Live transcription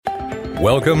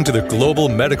Welcome to the Global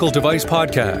Medical Device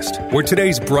Podcast, where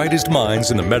today's brightest minds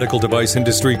in the medical device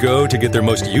industry go to get their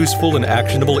most useful and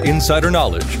actionable insider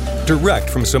knowledge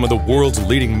direct from some of the world's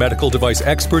leading medical device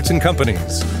experts and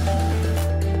companies.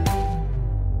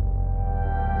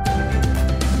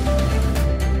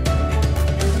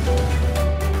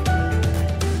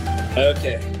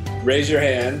 Okay, raise your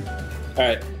hand. All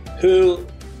right,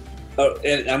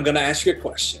 and I'm going to ask you a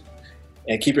question,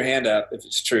 and keep your hand up if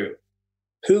it's true.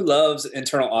 Who loves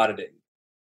internal auditing?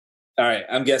 All right,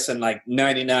 I'm guessing like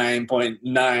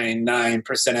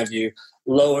 99.99% of you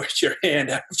lowered your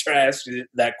hand after I asked you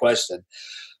that question.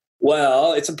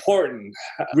 Well, it's important,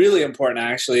 really important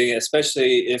actually,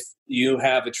 especially if you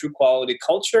have a true quality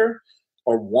culture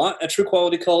or want a true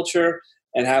quality culture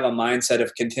and have a mindset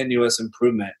of continuous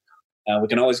improvement. We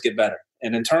can always get better.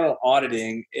 And internal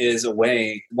auditing is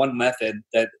one method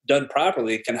that done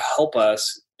properly can help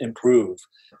us improve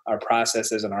our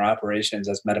processes and our operations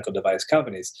as medical device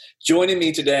companies. Joining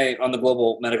me today on the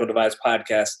Global Medical Device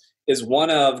Podcast is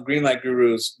one of Greenlight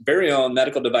Guru's very own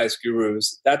medical device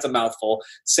gurus. That's a mouthful.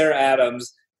 Sarah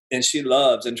Adams, and she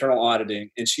loves internal auditing,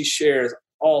 and she shares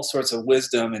all sorts of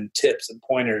wisdom and tips and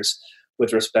pointers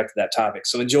with respect to that topic.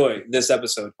 So enjoy this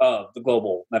episode of the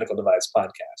Global Medical Device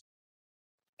Podcast.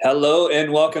 Hello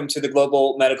and welcome to the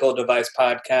Global Medical Device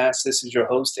Podcast. This is your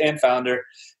host and founder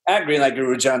at Greenlight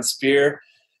Guru, John Spear.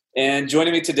 And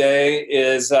joining me today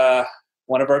is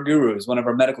one of our gurus, one of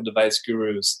our medical device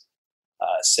gurus,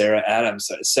 Sarah Adams.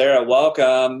 Sarah,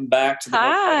 welcome back to the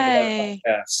Global Medical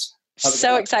Device Podcast.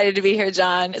 So excited to be here,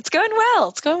 John. It's going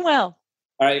well. All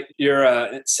right.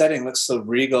 Your setting looks so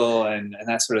regal and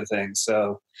that sort of thing.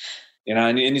 So,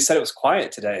 and you said it was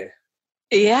quiet today.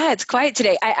 Yeah, it's quiet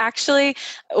today. I actually,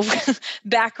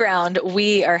 background,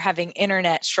 we are having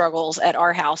internet struggles at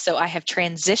our house. So I have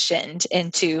transitioned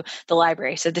into the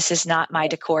library. So this is not my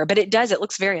decor, but it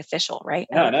looks very official, right?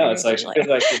 No, it's like, I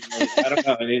don't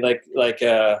know. I mean, I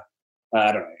don't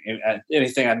know.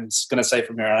 Anything I'm going to say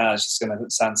from here on out is just going to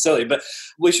sound silly, but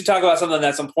we should talk about something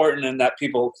that's important and that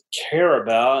people care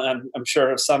about. And I'm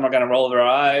sure some are going to roll their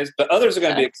eyes, but others are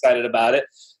going to be excited about it.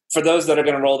 For those that are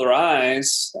going to roll their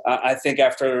eyes, I think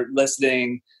after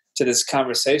listening to this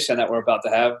conversation that we're about to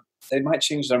have, they might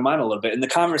change their mind a little bit. And the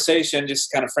conversation, just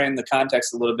to kind of frame the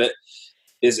context a little bit,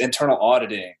 is internal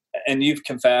auditing. And you've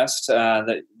confessed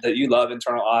that you love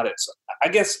internal audits. I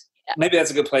guess maybe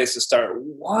that's a good place to start.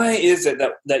 Why is it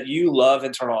that you love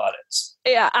internal audits?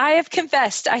 Yeah, I have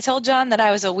confessed. I told John that I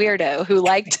was a weirdo who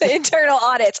liked internal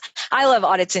audits. I love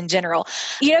audits in general.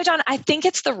 John, I think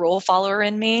it's the rule follower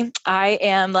in me. I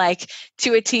am like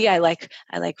to a T. I like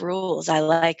rules. I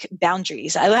like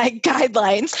boundaries. I like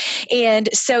guidelines. And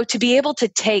so to be able to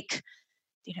take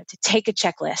a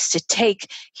checklist,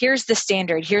 here's the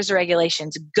standard, here's the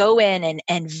regulations, go in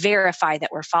and verify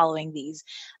that we're following these.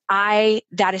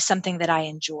 That is something that I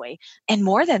enjoy. And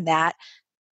more than that,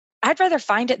 I'd rather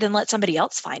find it than let somebody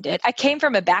else find it. I came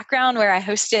from a background where I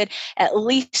hosted at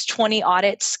least 20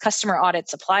 audits, customer audits,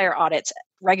 supplier audits,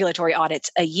 regulatory audits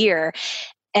a year.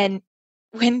 And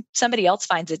when somebody else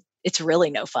finds it, it's really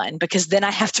no fun because then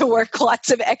I have to work lots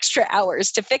of extra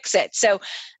hours to fix it. So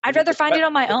I'd rather find it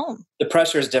on my own. The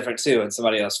pressure is different too when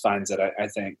somebody else finds it, I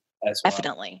think, as well.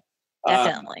 Definitely.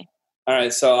 All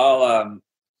right. So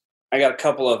I got a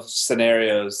couple of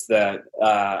scenarios that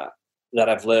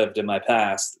I've lived in my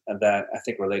past that I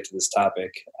think relate to this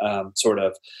topic, sort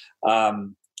of.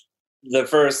 The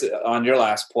first, on your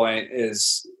last point,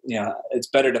 is it's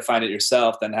better to find it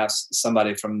yourself than have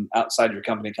somebody from outside your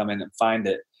company come in and find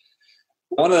it.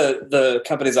 One of the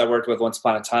companies I worked with once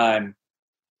upon a time,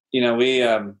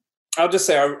 I'll just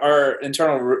say our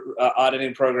internal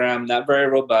auditing program, not very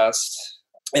robust.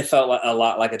 It felt a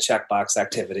lot like a checkbox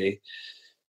activity.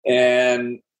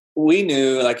 And we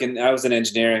knew, I was in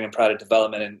engineering and product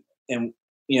development, and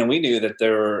we knew that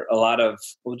there were a lot of,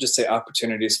 we'll just say,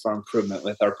 opportunities for improvement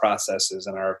with our processes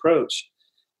and our approach.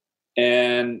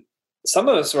 And some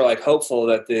of us were hopeful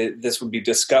that this would be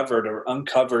discovered or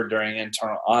uncovered during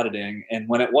internal auditing. And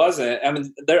when it wasn't, I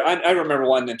remember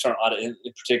one internal audit in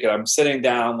particular. I'm sitting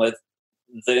down with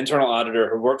the internal auditor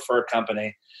who worked for a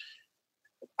company.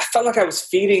 I felt like I was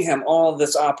feeding him all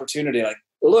this opportunity,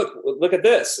 look at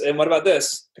this, and what about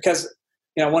this? Because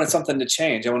I wanted something to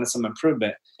change. I wanted some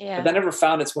improvement. Yeah. But that never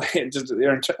found its way into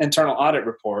their internal audit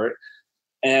report.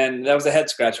 And that was a head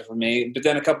scratcher for me. But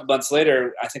then a couple months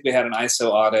later, I think we had an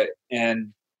ISO audit,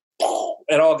 and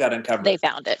it all got uncovered. They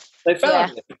found it. It.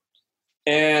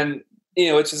 And,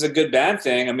 which is a good, bad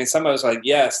thing. I mean, somebody was like,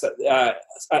 yes,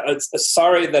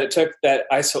 sorry that it took that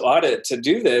ISO audit to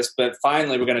do this, but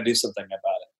finally we're going to do something about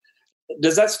it.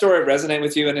 Does that story resonate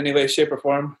with you in any way, shape, or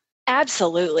form?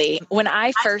 Absolutely. When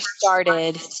I first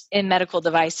started in medical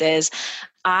devices,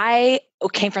 I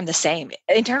came from the same.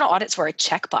 Internal audits were a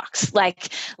checkbox. Like,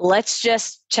 let's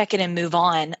just check it and move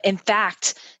on. In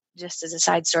fact, just as a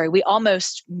side story, we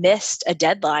almost missed a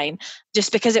deadline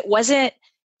just because it wasn't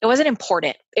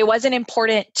important. It wasn't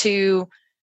important to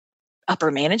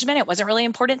upper management. It wasn't really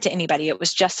important to anybody. It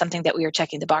was just something that we were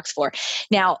checking the box for.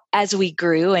 Now, as we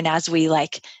grew and as we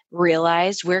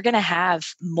realized we're going to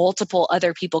have multiple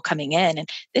other people coming in, and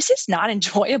this is not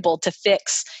enjoyable to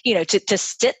fix, to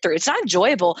sit through. It's not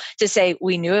enjoyable to say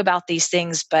we knew about these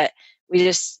things, but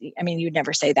you'd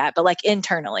never say that, but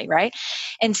internally, right?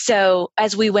 And so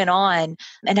as we went on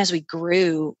and as we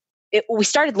grew, we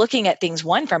started looking at things,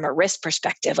 one, from a risk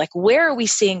perspective, where are we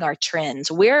seeing our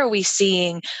trends? Where do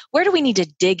we need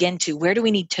to dig into? Where do we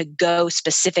need to go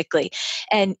specifically?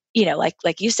 And,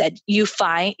 like you said,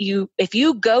 if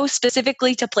you go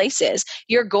specifically to places,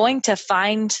 you're going to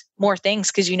find more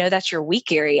things because that's your weak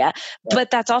area. Yeah.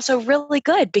 But that's also really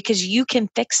good because you can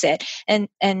fix it and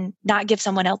not give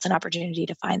someone else an opportunity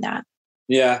to find that.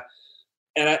 Yeah.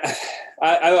 And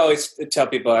I always tell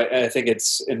people, I think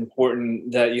it's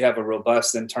important that you have a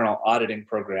robust internal auditing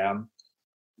program.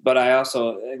 But I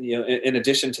also, in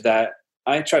addition to that,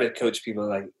 I try to coach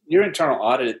people your internal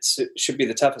audits should be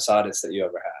the toughest audits that you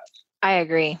ever have. I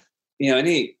agree.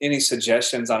 Any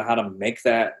suggestions on how to make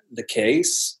that the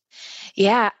case?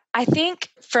 Yeah, I think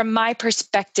from my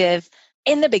perspective,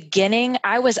 in the beginning,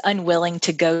 I was unwilling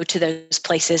to go to those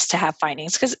places to have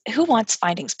findings because who wants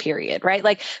findings, period, right?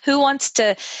 Who wants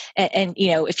to, and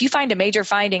if you find a major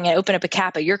finding and open up a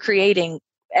CAPA, you're creating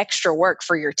extra work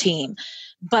for your team.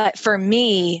 But for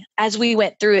me, as we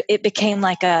went through it, it became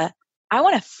I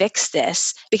want to fix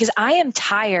this because I am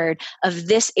tired of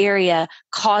this area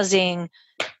causing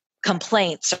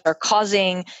complaints or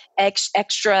causing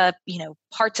extra,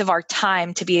 parts of our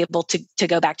time to be able to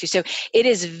go back to. So it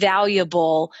is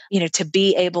valuable, to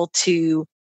be able to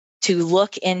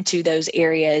look into those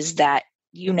areas that,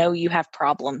 you have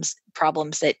problems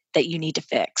that you need to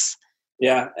fix.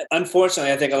 Yeah.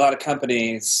 Unfortunately, I think a lot of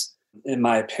companies, in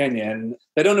my opinion,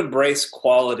 they don't embrace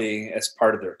quality as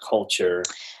part of their culture.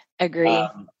 Agree.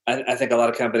 I think a lot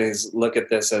of companies look at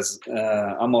this as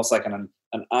almost like an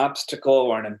obstacle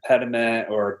or an impediment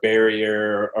or a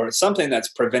barrier or something that's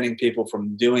preventing people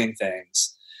from doing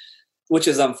things, which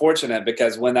is unfortunate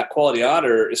because when that quality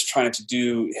auditor is trying to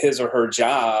do his or her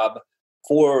job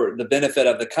for the benefit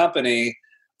of the company,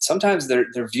 sometimes they're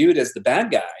viewed as the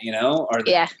bad guy, or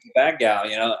the bad gal,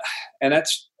 and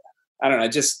that's, I don't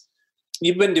know,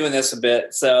 you've been doing this a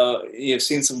bit, so you've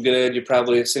seen some good. You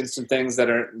probably have seen some things that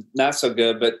are not so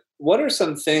good. But what are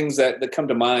some things that come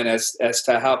to mind as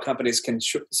to how companies can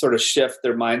sort of shift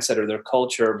their mindset or their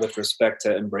culture with respect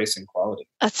to embracing quality?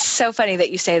 That's so funny that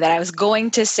you say that. I was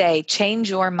going to say, change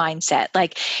your mindset.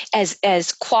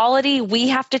 As quality, we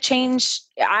have to change.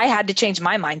 I had to change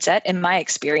my mindset in my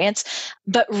experience,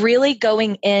 but really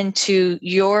going into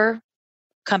your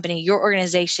company, your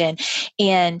organization,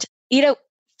 and,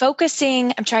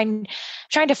 focusing, I'm trying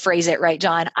to phrase it right,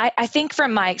 John. I think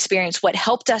from my experience, what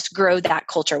helped us grow that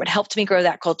culture, what helped me grow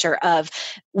that culture of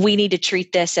we need to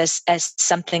treat this as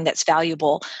something that's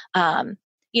valuable.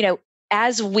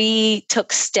 As we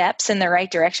took steps in the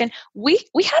right direction, we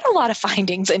had a lot of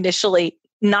findings initially,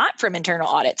 not from internal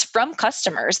audits, from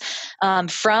customers,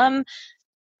 from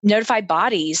notified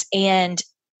bodies, and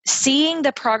seeing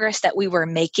the progress that we were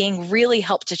making really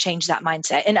helped to change that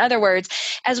mindset. In other words,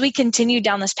 as we continued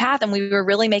down this path and we were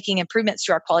really making improvements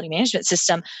to our quality management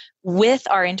system with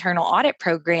our internal audit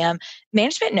program,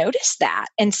 management noticed that.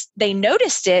 And they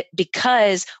noticed it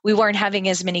because we weren't having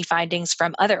as many findings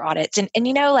from other audits. And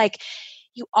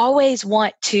you always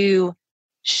want to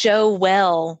show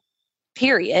well,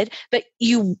 period, but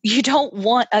you don't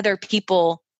want other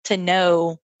people to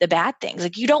know the bad things.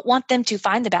 You don't want them to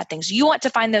find the bad things. You want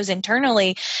to find those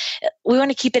internally. We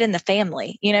want to keep it in the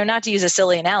family, not to use a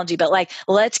silly analogy, but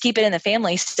let's keep it in the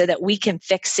family so that we can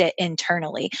fix it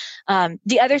internally.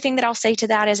 The other thing that I'll say to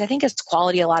that is I think it's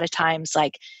quality a lot of times,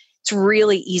 it's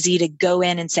really easy to go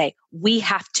in and say, we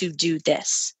have to do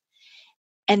this.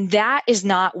 And that is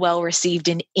not well received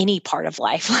in any part of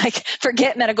life.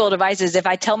 Forget medical devices. If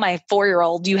I tell my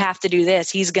 4-year-old, you have to do this,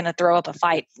 he's going to throw up a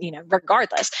fight,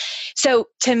 regardless. So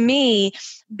to me,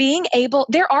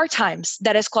 there are times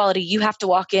that as quality, you have to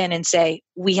walk in and say,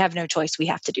 we have no choice. We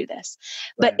have to do this.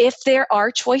 Right. But if there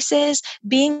are choices,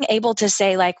 being able to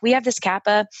say we have this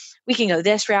CAPA, we can go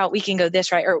this route, we can go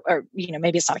this right, or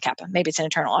maybe it's not a CAPA, maybe it's an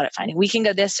internal audit finding. We can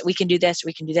go this, we can do this,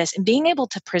 we can do this. And being able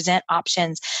to present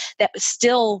options that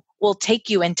still will take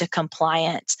you into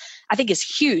compliance, I think is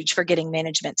huge for getting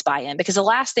management's buy-in, because the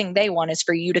last thing they want is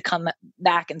for you to come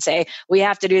back and say, we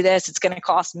have to do this. It's going to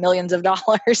cost millions of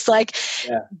dollars. Like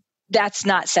that's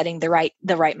not setting the right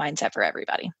mindset for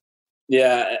everybody.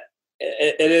 Yeah,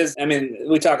 it is. I mean,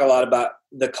 we talk a lot about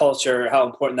the culture, how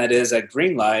important that is at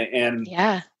Greenlight. And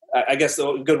I guess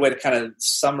a good way to kind of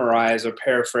summarize or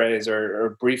paraphrase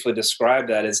or briefly describe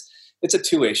that is it's a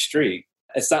two-way street.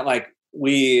 It's not like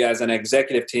we as an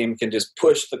executive team can just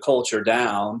push the culture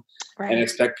down and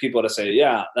expect people to say,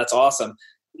 yeah, that's awesome.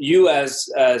 You as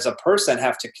a person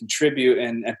have to contribute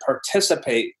and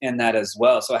participate in that as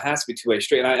well. So it has to be two-way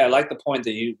street. And I like the point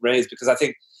that you raised, because I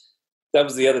think that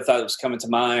was the other thought that was coming to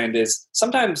mind is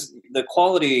sometimes the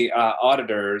quality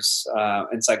auditors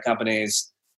inside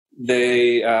companies,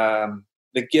 they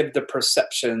give the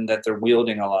perception that they're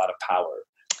wielding a lot of power.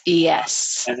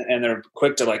 Yes. And they're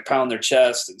quick to like pound their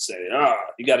chest and say,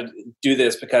 you got to do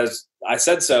this because I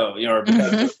said so, or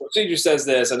because the procedure says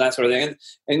this and that sort of thing.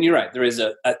 And you're right. There is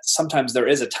sometimes there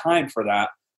is a time for that,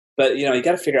 but you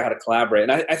got to figure out how to collaborate.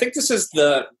 And I think this is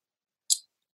the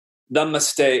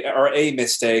mistake, or a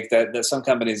mistake that some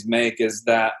companies make, is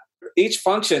that each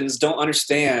functions don't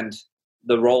understand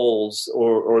the roles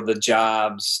or the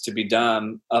jobs to be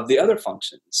done of the other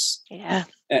functions. Yeah.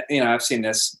 And, I've seen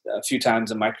this a few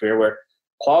times in my career where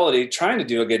quality trying to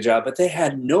do a good job, but they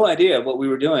had no idea what we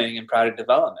were doing in product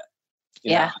development.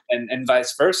 You know, and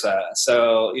vice versa.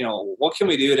 So, what can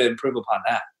we do to improve upon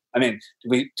that? I mean,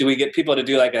 do we get people to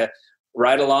do like a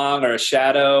ride along or a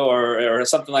shadow or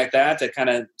something like that to kind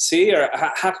of see, or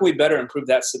how can we better improve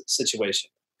that situation?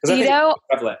 Because I think it's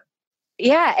prevalent.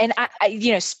 Yeah. And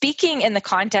I speaking in the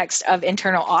context of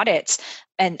internal audits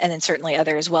and then certainly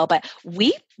other as well, but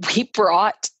we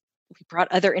brought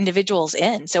other individuals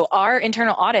in. So our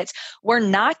internal audits were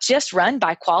not just run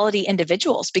by quality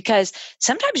individuals, because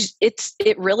sometimes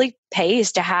it really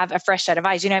pays to have a fresh set of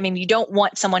eyes. You don't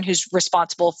want someone who's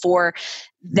responsible for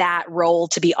that role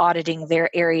to be auditing their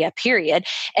area, period.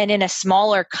 And in a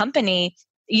smaller company,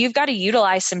 you've got to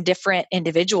utilize some different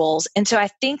individuals. And so I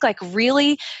think like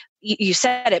really, you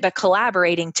said it, but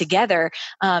collaborating together,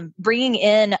 bringing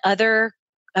in other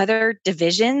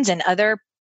divisions and other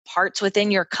parts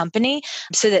within your company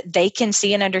so that they can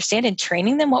see and understand, and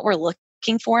training them what we're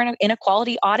looking for in a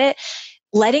quality audit,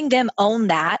 letting them own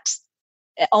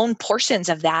portions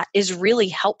of that is really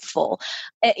helpful.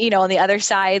 On the other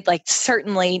side, like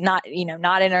certainly not in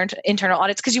internal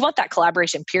audits, because you want that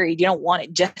collaboration period. You don't want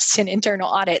it just in internal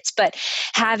audits, but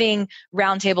having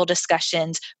roundtable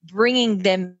discussions, bringing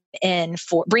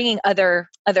other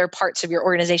parts of your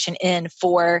organization in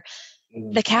for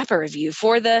the CAPA review,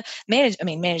 for the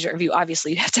management review.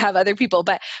 Obviously, you have to have other people,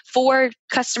 but for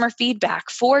customer feedback,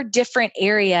 for different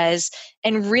areas,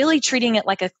 and really treating it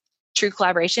like a true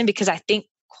collaboration. Because I think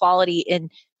quality in,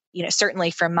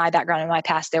 certainly from my background in my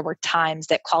past, there were times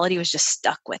that quality was just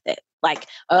stuck with it. Like,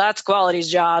 oh, that's quality's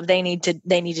job. They need to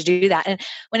do that. And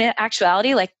when in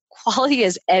actuality, like quality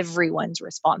is everyone's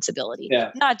responsibility,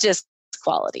 not just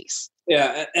quality's.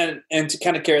 Yeah. And to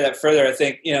kind of carry that further, I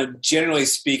think, generally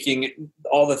speaking,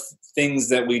 all the things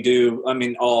that we do,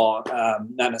 all,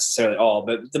 not necessarily all,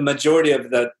 but the majority of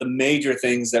the major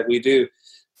things that we do,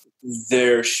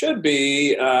 there should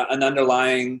be an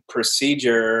underlying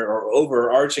procedure or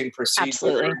overarching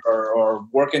procedure or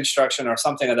work instruction or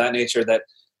something of that nature that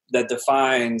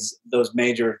defines those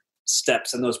major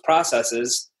steps and those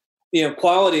processes.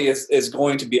 Quality is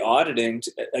going to be auditing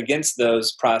against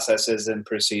those processes and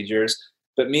procedures.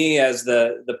 But me as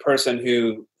the person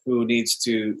who needs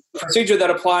to procedure that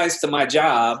applies to my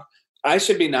job, I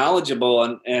should be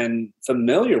knowledgeable and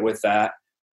familiar with that.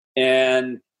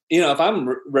 And if I'm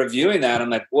reviewing that, I'm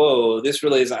like, whoa, this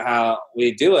really isn't how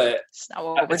we do it. It's not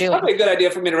what we're doing. It's probably a good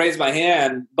idea for me to raise my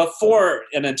hand before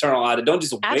an internal audit. Don't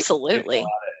just wait absolutely for an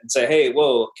audit and say, hey,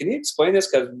 whoa, can you explain this?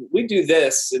 Because we do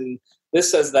this and this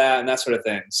says that and that sort of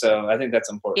thing. So I think that's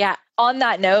important. Yeah. On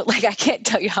that note, like I can't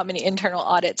tell you how many internal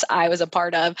audits I was a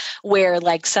part of where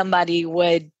like somebody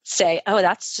would say, oh,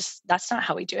 that's not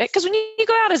how we do it. Because when you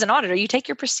go out as an auditor, you take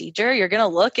your procedure, you're going to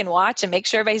look and watch and make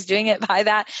sure everybody's doing it by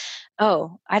that.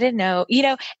 Oh, I didn't know,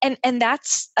 and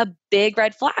that's a big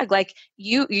red flag. Like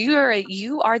you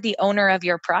are the owner of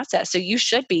your process. So you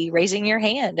should be raising your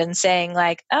hand and saying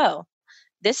like, oh,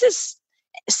 this is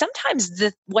sometimes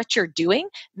what you're doing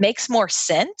makes more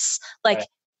sense. Like, right.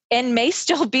 And may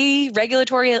still be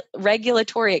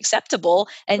regulatory acceptable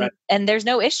and there's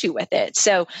no issue with it.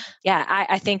 So yeah,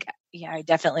 I think, I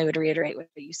definitely would reiterate what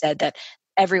you said, that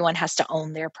everyone has to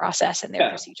own their process and their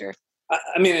procedure.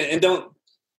 And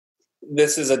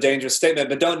this is a dangerous statement,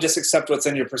 but don't just accept what's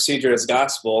in your procedure as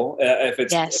gospel. If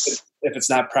it's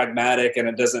not pragmatic and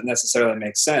it doesn't necessarily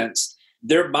make sense,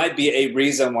 there might be a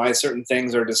reason why certain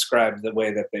things are described the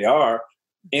way that they are.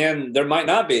 And there might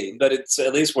not be, but it's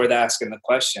at least worth asking the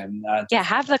question.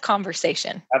 Have the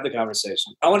conversation. Have the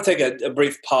conversation. I want to take a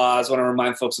brief pause. I want to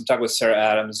remind folks I'm talking with Sarah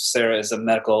Adams. Sarah is a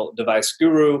medical device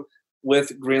guru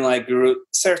with Greenlight Guru.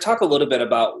 Sarah, talk a little bit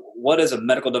about what does a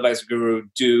medical device guru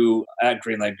do at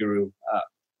Greenlight Guru?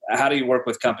 How do you work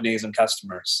with companies and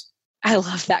customers? I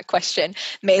love that question,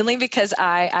 mainly because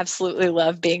I absolutely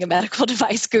love being a medical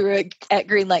device guru at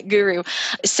Greenlight Guru.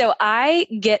 So I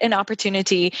get an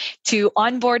opportunity to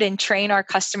onboard and train our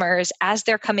customers as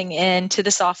they're coming into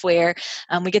the software.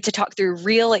 We get to talk through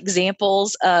real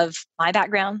examples of my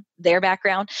background, their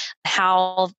background,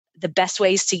 how the best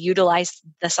ways to utilize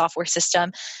the software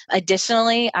system.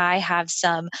 Additionally, I have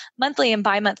some monthly and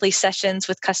bi-monthly sessions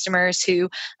with customers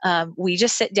who we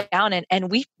just sit down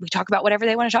and we talk about whatever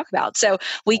they want to talk about. So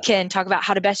we can talk about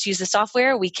how to best use the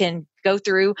software. We can go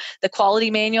through the quality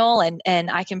manual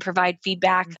and I can provide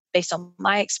feedback based on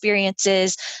my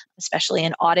experiences, especially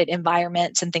in audit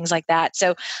environments and things like that.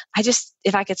 So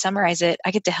if I could summarize it,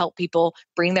 I get to help people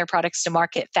bring their products to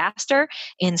market faster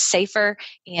and safer.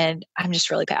 And I'm just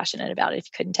really passionate about it, if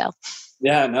you couldn't tell.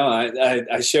 Yeah, no,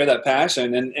 I share that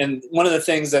passion. And one of the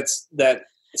things that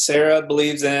Sarah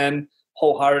believes in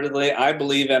wholeheartedly, I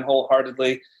believe in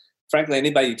wholeheartedly. Frankly,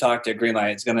 anybody you talk to at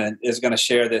Greenlight is gonna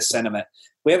share this sentiment.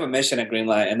 We have a mission at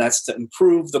Greenlight, and that's to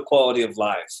improve the quality of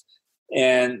life.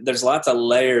 And there's lots of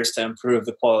layers to improve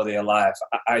the quality of life.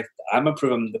 I'm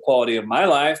improving the quality of my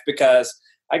life because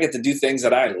I get to do things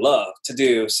that I love to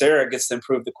do. Sarah gets to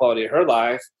improve the quality of her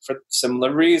life for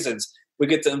similar reasons. We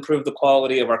get to improve the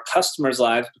quality of our customers'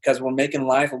 lives because we're making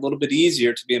life a little bit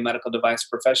easier to be a medical device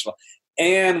professional.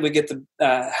 And we get to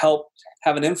help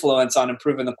have an influence on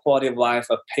improving the quality of life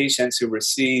of patients who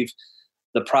receive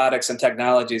the products and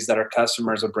technologies that our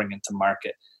customers are bringing to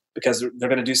market, because they're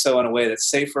going to do so in a way that's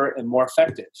safer and more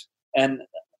effective. And,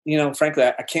 frankly,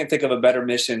 I can't think of a better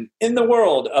mission in the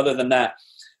world other than that.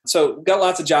 So we've got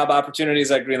lots of job opportunities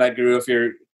at Greenlight Guru. If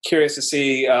you're curious to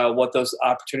see what those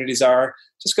opportunities are,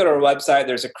 just go to our website.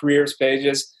 There's a careers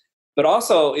pages. But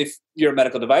also, if you're a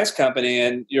medical device company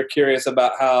and you're curious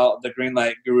about how the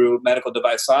Greenlight Guru medical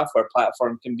device software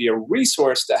platform can be a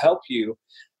resource to help you,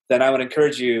 then I would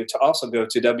encourage you to also go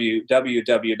to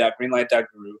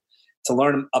www.greenlight.guru to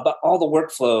learn about all the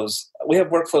workflows. We have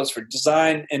workflows for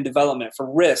design and development, for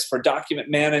risk, for document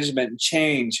management and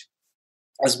change,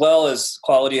 as well as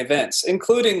quality events,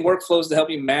 including workflows to help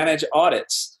you manage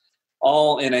audits,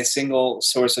 all in a single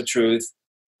source of truth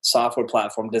software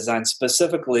platform designed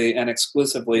specifically and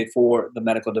exclusively for the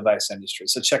medical device industry.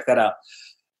 So check that out.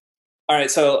 All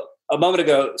right. So a moment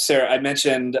ago, Sarah, I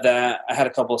mentioned that I had a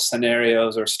couple of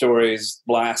scenarios or stories,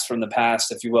 blasts from the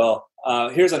past, if you will.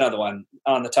 Here's another one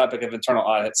on the topic of internal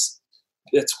audits.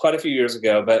 It's quite a few years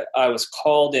ago, but I was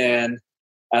called in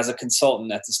as a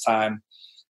consultant at this time.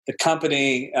 The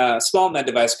company, small med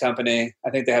device company,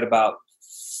 I think they had about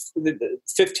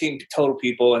 15 total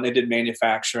people, and they did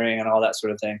manufacturing and all that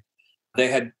sort of thing. They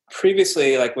had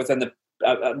previously, like within the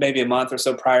maybe a month or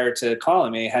so prior to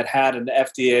calling me, had an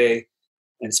FDA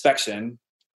inspection.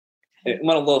 It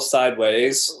went a little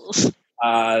sideways.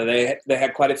 They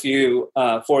had quite a few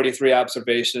 43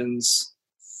 observations.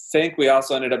 Think we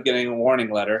also ended up getting a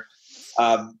warning letter,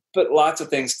 but lots of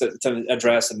things to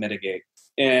address and mitigate.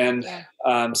 And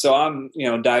so I'm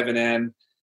diving in.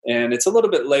 And it's a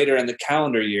little bit later in the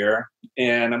calendar year,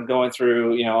 and I'm going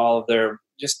through, all of their,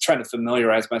 just trying to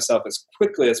familiarize myself as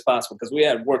quickly as possible because we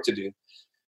had work to do.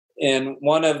 And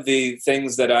one of the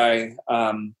things that I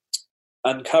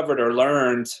uncovered or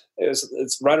learned,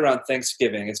 it's right around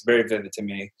Thanksgiving. It's very vivid to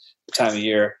me, the time of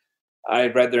year. I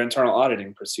read their internal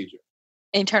auditing procedure.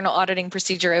 Internal auditing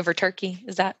procedure over turkey?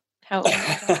 Is that how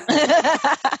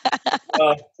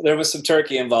Well, there was some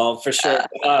turkey involved for sure.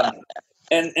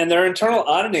 And their internal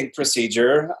auditing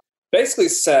procedure basically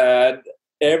said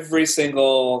every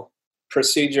single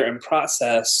procedure and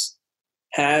process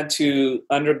had to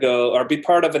undergo or be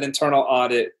part of an internal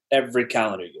audit every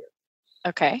calendar year.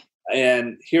 Okay.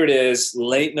 And here it is,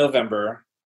 late November.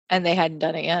 And they hadn't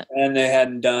done it yet. And they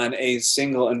hadn't done a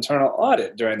single internal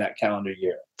audit during that calendar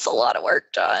year. It's a lot of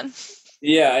work, John.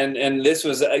 Yeah, and this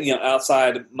was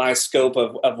outside my scope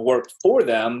of work for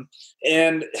them,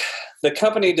 and the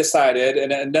company decided,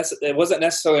 and it wasn't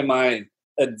necessarily my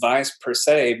advice per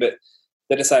se, but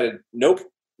they decided, nope,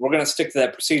 we're going to stick to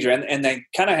that procedure, and they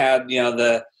kind of had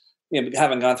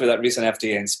having gone through that recent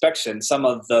FDA inspection, some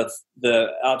of the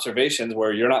observations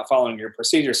were you're not following your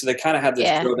procedure, so they kind of had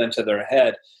this drilled into their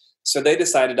head. So they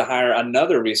decided to hire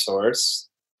another resource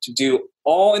to do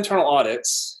all internal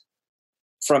audits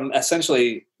from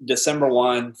essentially December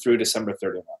 1 through December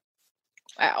 31.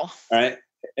 Wow. All right.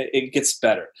 It gets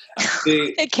better.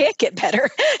 It can't get better.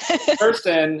 The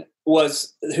person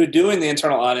who doing the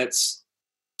internal audits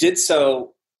did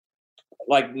so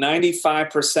like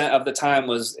 95% of the time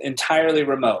was entirely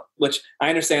remote, which I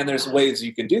understand there's ways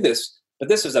you can do this, but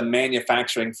this was a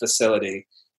manufacturing facility.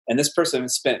 And this person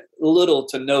spent little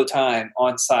to no time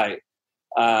on site,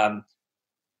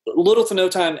 little to no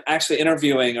time actually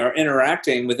interviewing or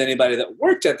interacting with anybody that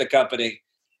worked at the company.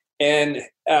 And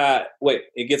wait,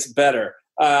 it gets better.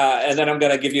 And then I'm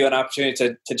going to give you an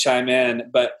opportunity to chime in.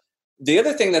 But the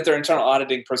other thing that their internal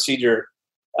auditing procedure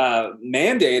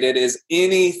mandated is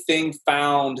anything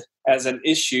found as an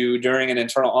issue during an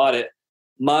internal audit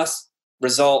must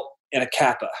result in a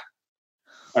CAPA.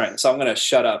 All right, so I'm going to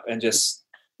shut up and just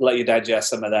let you digest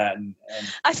some of that. And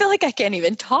I feel like I can't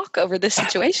even talk over this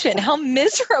situation. How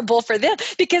miserable for them.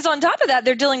 Because on top of that,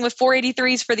 they're dealing with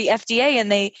 483s for the FDA,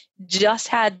 and they just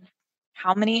had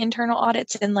how many internal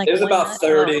audits in like? It was about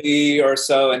 30 or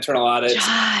so internal audits.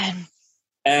 God.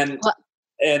 And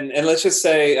let's just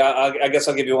say, I guess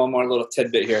I'll give you one more little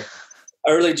tidbit here.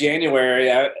 Early January,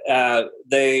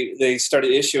 they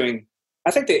started issuing,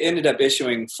 I think they ended up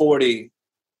issuing 40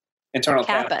 internal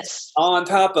CAPAs on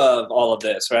top of all of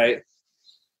this, right?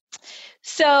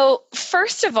 So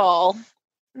first of all,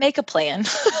 make a plan.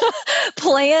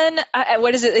 Plan,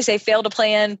 what is it they say? Fail to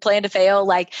plan to fail.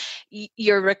 Like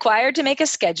you're required to make a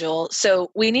schedule.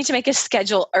 So we need to make a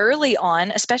schedule early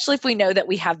on, especially if we know that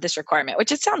we have this requirement,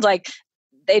 which it sounds like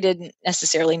they didn't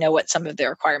necessarily know what some of their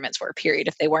requirements were, period,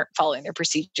 if they weren't following their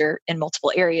procedure in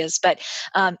multiple areas. But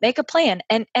make a plan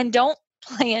and don't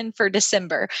plan for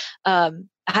December.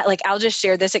 I'll just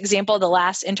share this example. The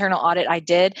last internal audit I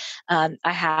did, I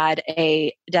had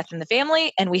a death in the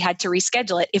family and we had to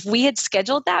reschedule it. If we had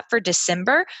scheduled that for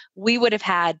December, we would have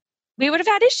had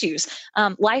issues.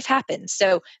 Life happens.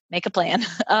 So make a plan.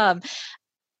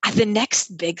 The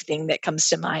next big thing that comes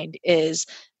to mind is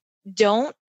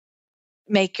don't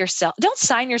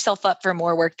sign yourself up for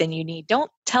more work than you need.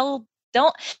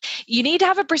 You need to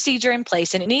have a procedure in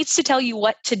place and it needs to tell you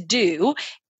what to do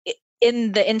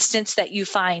in the instance that you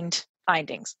find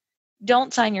findings.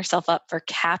 Don't sign yourself up for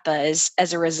CAPAs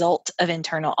as a result of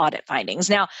internal audit findings.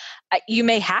 Now, you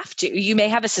may have to. You may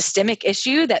have a systemic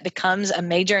issue that becomes a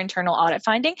major internal audit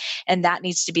finding, and that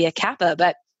needs to be a CAPA.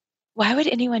 But why would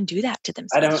anyone do that to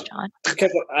themselves, John?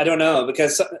 Because I don't know.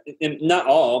 Because not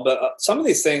all, but some of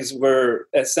these things were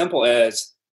as simple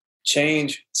as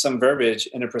change some verbiage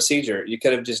in a procedure. You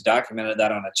could have just documented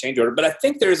that on a change order. But I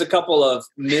think there's a couple of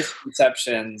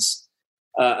misconceptions,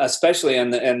 especially in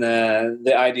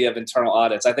the idea of internal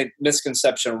audits. I think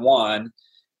misconception one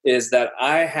is that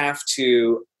I have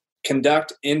to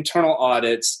conduct internal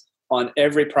audits on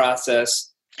every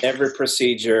process, every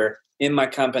procedure in my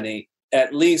company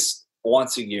at least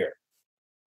once a year.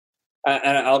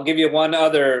 And I'll give you one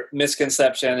other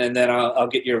misconception, and then I'll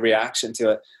get your reaction to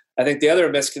it. I think the other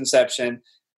misconception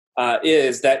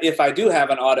is that if I do have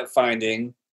an audit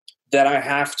finding, that I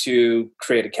have to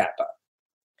create a CAPA.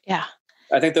 Yeah.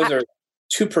 I think those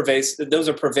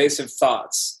are pervasive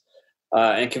thoughts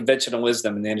and conventional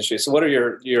wisdom in the industry. So what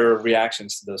are your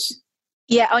reactions to those?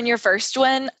 Yeah, on your first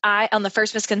one, on the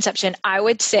first misconception, I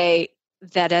would say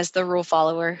that as the rule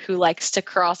follower who likes to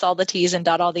cross all the T's and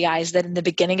dot all the I's, that in the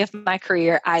beginning of my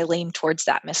career, I leaned towards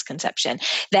that misconception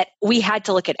that we had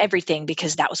to look at everything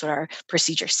because that was what our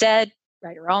procedure said,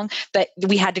 right or wrong, but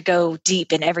we had to go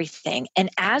deep in everything. And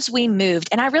as we moved,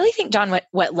 and I really think, John,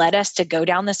 what led us to go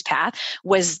down this path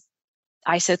was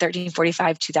ISO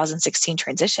 1345 2016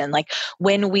 transition. Like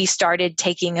when we started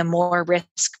taking a more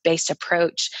risk-based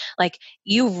approach, like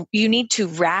you need to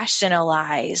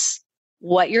rationalize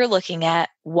what you're looking at,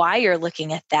 why you're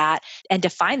looking at that, and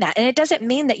define that. And it doesn't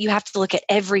mean that you have to look at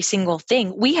every single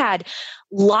thing. We had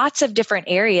lots of different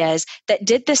areas that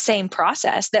did the same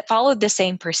process, that followed the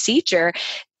same procedure,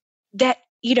 that,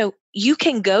 you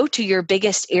can go to your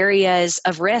biggest areas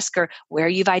of risk or where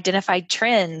you've identified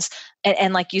trends.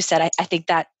 And like you said, I think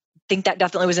that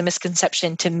definitely was a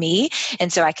misconception to me.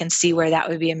 And so I can see where that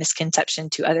would be a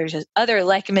misconception to other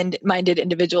like-minded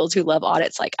individuals who love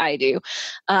audits like I do.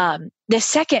 The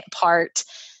second part,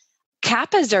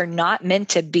 CAPAs are not meant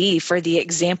to be for the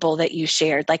example that you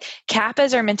shared. Like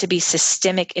CAPAs are meant to be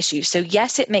systemic issues. So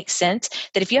yes, it makes sense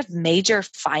that if you have major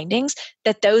findings,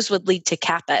 that those would lead to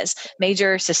CAPAs,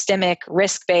 major systemic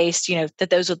risk-based, that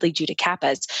those would lead you to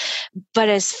CAPAs. But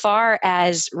as far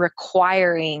as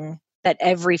requiring that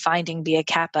every finding be a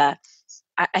CAPA,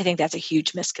 I think that's a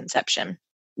huge misconception.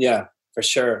 Yeah, for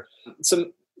sure.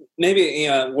 So maybe,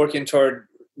 working toward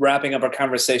wrapping up our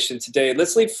conversation today,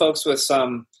 let's leave folks with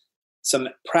some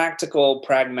practical,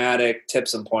 pragmatic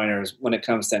tips and pointers when it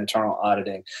comes to internal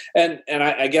auditing. And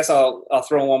I guess I'll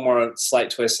throw one more slight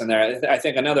twist in there. I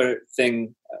think another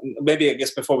thing, maybe I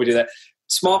guess before we do that,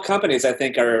 small companies I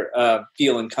think are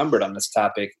feel encumbered on this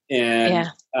topic, and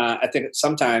I think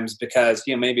sometimes because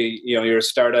maybe you're a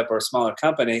startup or a smaller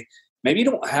company, maybe you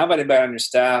don't have anybody on your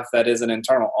staff that is an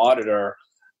internal auditor,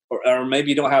 or maybe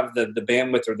you don't have the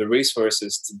bandwidth or the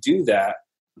resources to do that.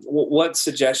 What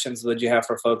suggestions would you have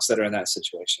for folks that are in that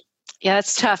situation? Yeah,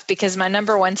 it's tough because my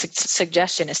number one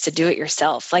suggestion is to do it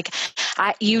yourself. Like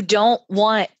you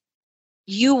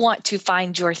want to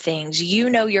find your things. You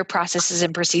know your processes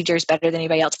and procedures better than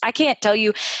anybody else. I can't tell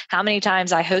you how many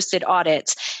times I hosted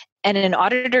audits and an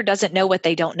auditor doesn't know what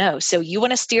they don't know. So you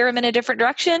want to steer them in a different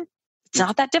direction? It's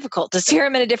not that difficult to steer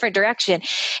them in a different direction.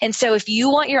 And so if you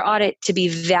want your audit to be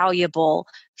valuable,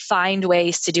 find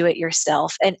ways to do it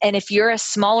yourself. And if you're a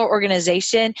smaller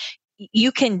organization,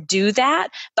 you can do that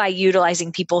by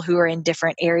utilizing people who are in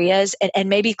different areas and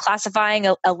maybe classifying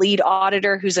a lead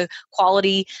auditor who's a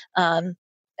quality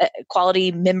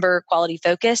member, quality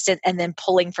focused, and then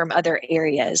pulling from other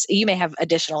areas. You may have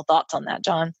additional thoughts on that,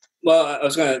 John. Well, I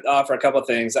was going to offer a couple of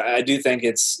things. I do think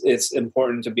it's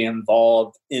important to be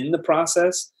involved in the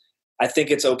process. I think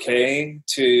it's okay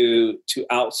to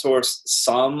outsource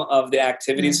some of the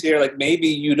activities here. Like maybe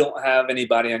you don't have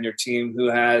anybody on your team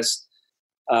who has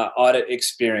audit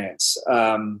experience,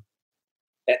 and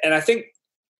I think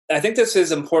this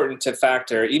is important to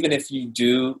factor. Even if you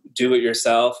do it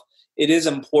yourself, it is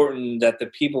important that the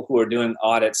people who are doing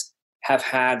audits have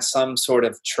had some sort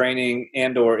of training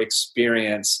and or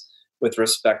experience with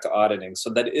respect to auditing. So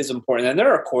that is important. And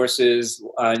there are courses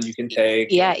you can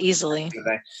take. Yeah, easily.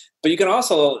 But you can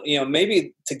also,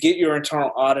 maybe to get your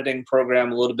internal auditing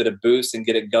program a little bit of boost and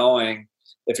get it going,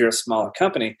 if you're a smaller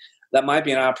company, that might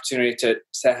be an opportunity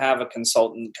to have a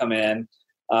consultant come in,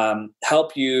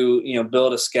 help you,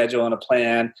 build a schedule and a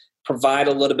plan, provide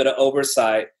a little bit of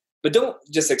oversight, but don't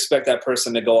just expect that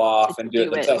person to go off and do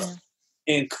it themselves.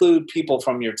 Include people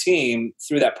from your team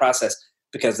through that process,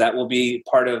 because that will be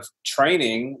part of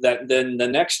training that then the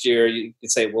next year you can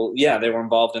say, well, yeah, they were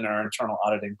involved in our internal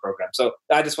auditing program. So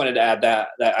I just wanted to add that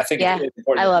I think it's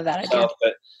important. I love that idea.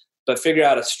 But figure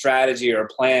out a strategy or a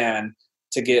plan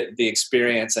to get the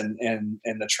experience and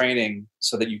the training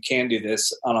so that you can do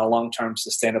this on a long-term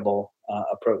sustainable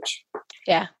approach.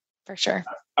 Yeah, for sure.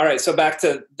 All right. So back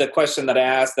to the question that I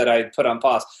asked that I put on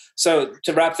pause. So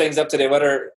to wrap things up today, what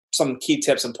are some key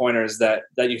tips and pointers that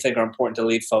you think are important to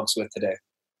leave folks with today?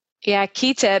 Yeah,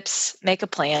 key tips: make a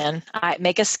plan,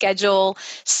 make a schedule,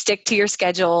 stick to your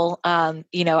schedule.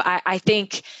 I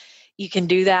think you can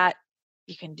do that.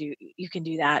 You can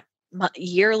do that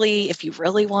yearly if you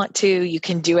really want to. You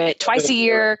can do it twice a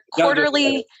year,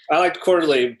 quarterly. I like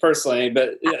quarterly personally,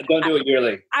 but don't do it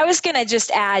yearly. I was going to just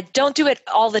add, don't do it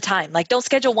all the time. Like, don't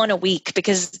schedule one a week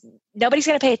because nobody's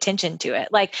going to pay attention to it.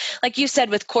 Like you said,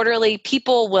 with quarterly,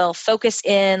 people will focus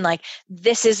in like,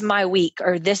 this is my week,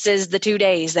 or this is the 2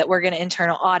 days that we're going to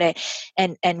internal audit,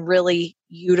 and really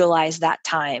utilize that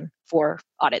time for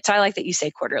audit. So I like that you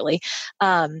say quarterly.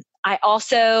 I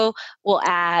also will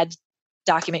add,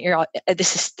 document your,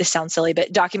 this sounds silly,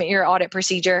 but document your audit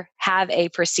procedure, have a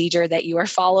procedure that you are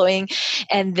following,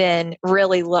 and then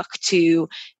really look to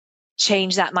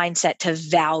change that mindset to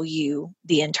value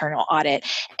the internal audit.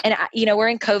 And we're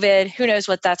in COVID. Who knows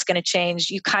what that's going to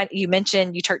change? You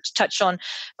mentioned, you touched on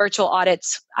virtual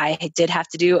audits. I did have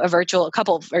to do a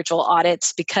couple of virtual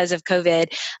audits because of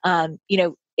COVID.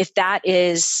 If that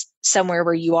is somewhere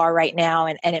where you are right now,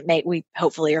 and we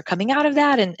hopefully are coming out of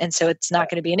that, and so it's not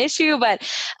going to be an issue. But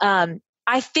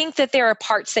I think that there are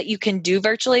parts that you can do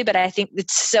virtually, but I think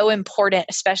it's so important,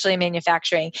 especially in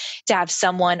manufacturing, to have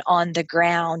someone on the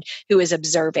ground who is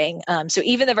observing. So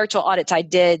even the virtual audits I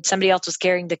did, somebody else was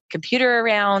carrying the computer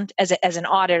around as an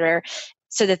auditor,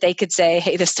 so that they could say,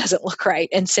 hey, this doesn't look right,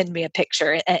 and send me a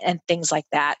picture and things like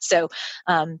that. So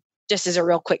just as a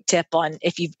real quick tip on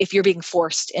if you're being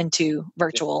forced into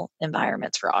virtual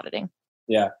environments for auditing.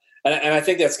 Yeah. And I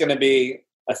think that's going to be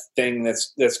a thing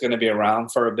that's going to be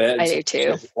around for a bit. I do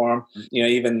too.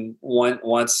 Even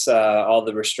once all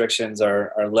the restrictions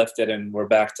are lifted and we're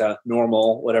back to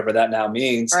normal, whatever that now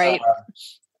means. Right.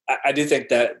 I do think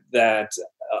that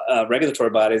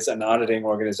regulatory bodies and auditing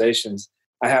organizations,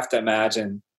 I have to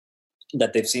imagine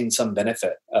that they've seen some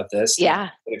benefit of this. Yeah.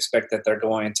 I would expect that they're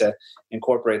going to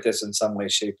incorporate this in some way,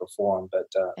 shape, or form. But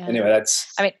anyway,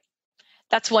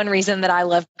 that's one reason that I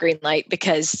love Greenlight,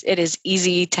 because it is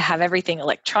easy to have everything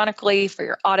electronically for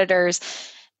your auditors.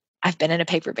 I've been in a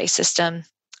paper-based system.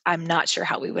 I'm not sure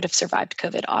how we would have survived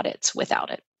COVID audits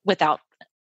without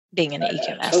being in an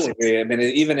EQMS. I totally agree. I mean,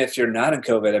 even if you're not in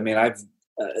COVID, I mean, I've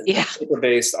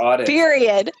paper-based audits.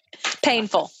 Period.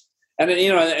 Painful. And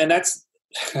and that's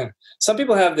some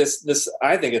people have this.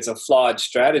 I think it's a flawed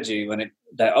strategy we're going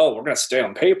to stay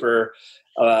on paper,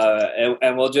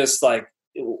 and we'll just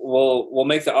we'll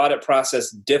make the audit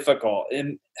process difficult.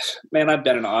 And man, I've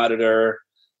been an auditor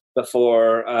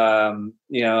before.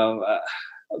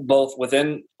 Both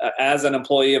within as an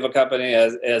employee of a company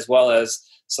as well as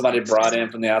somebody brought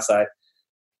in from the outside.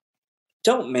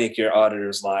 Don't make your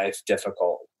auditor's life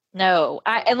difficult. No,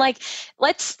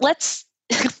 let's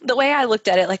the way I looked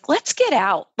at it, let's get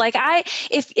out.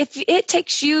 If it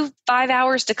takes you 5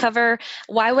 hours to cover,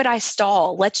 why would I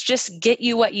stall? Let's just get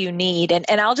you what you need. And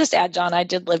I'll just add, John, I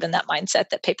did live in that mindset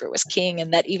that paper was king,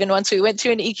 and that even once we went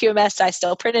to an EQMS, I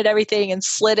still printed everything and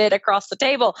slid it across the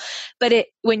table. But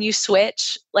when you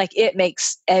switch, it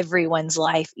makes everyone's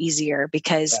life easier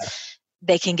because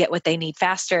they can get what they need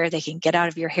faster. They can get out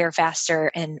of your hair faster.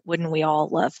 And wouldn't we all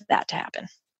love that to happen?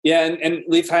 Yeah, and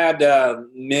we've had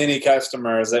many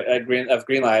customers of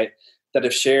Greenlight that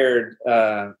have shared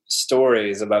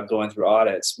stories about going through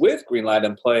audits with Greenlight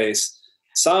in place.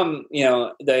 Some,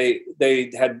 they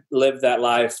had lived that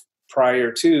life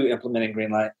prior to implementing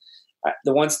Greenlight.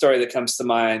 The one story that comes to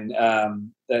mind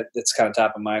that's kind of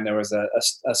top of mind, there was a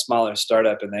smaller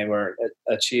startup, and they were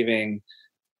achieving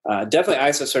definitely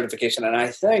ISO certification, and I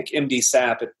think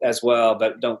MD-SAP as well,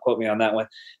 but don't quote me on that one.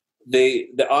 The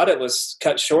audit was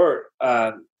cut short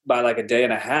by a day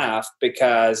and a half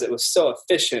because it was so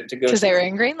efficient to go because they were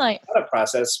in Greenlight audit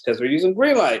process because we're using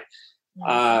Greenlight.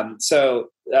 Mm-hmm. So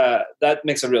that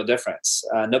makes a real difference.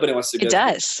 Nobody wants to go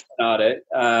through an audit,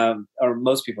 or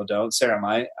most people don't. Sarah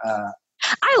might.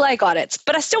 I like audits,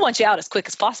 but I still want you out as quick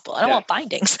as possible. I don't want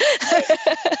findings.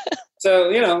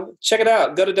 So, check it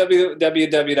out. Go to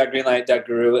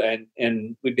www.greenlight.guru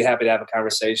and we'd be happy to have a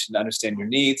conversation to understand your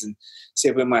needs and see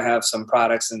if we might have some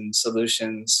products and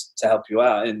solutions to help you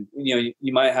out. And, you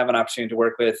might have an opportunity to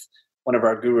work with one of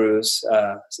our gurus,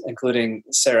 including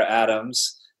Sarah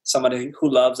Adams, somebody who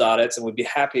loves audits and would be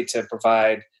happy to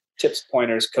provide tips,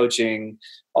 pointers, coaching,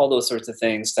 all those sorts of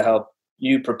things to help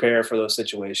you prepare for those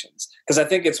situations. Because I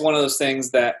think it's one of those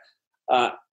things that,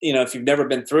 if you've never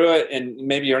been through it and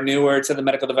maybe you're newer to the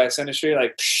medical device industry,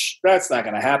 that's not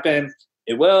going to happen.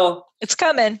 It will. It's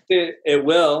coming. It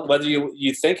will. Whether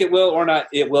you think it will or not,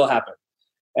 it will happen.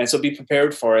 And so be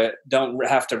prepared for it. Don't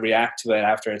have to react to it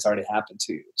after it's already happened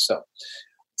to you. So,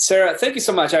 Sarah, thank you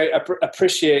so much. I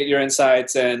appreciate your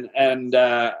insights, and I'm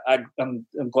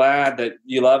glad that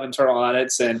you love internal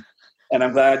audits, and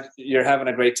I'm glad you're having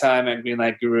a great time at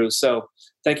Greenlight Guru. So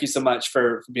thank you so much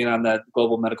for being on the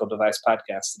Global Medical Device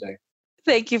Podcast today.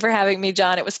 Thank you for having me,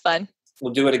 John. It was fun.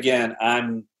 We'll do it again,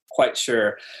 I'm quite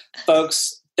sure.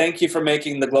 Folks, thank you for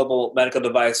making the Global Medical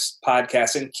Device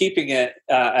Podcast and keeping it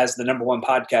as the number one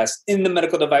podcast in the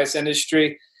medical device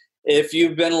industry. If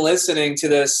you've been listening to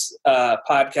this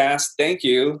podcast, thank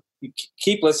you. You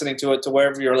keep listening to it to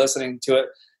wherever you're listening to it.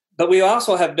 But we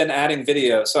also have been adding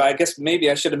video. So I guess maybe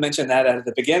I should have mentioned that at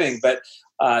the beginning, but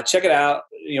check it out,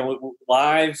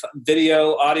 live,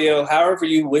 video, audio, however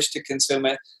you wish to consume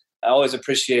it. I always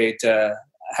appreciate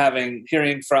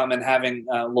hearing from and having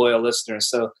loyal listeners.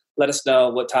 So let us know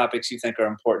what topics you think are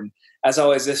important. As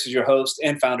always, this is your host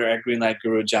and founder at Greenlight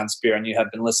Guru, John Spear, and you have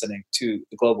been listening to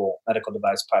the Global Medical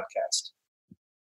Device Podcast.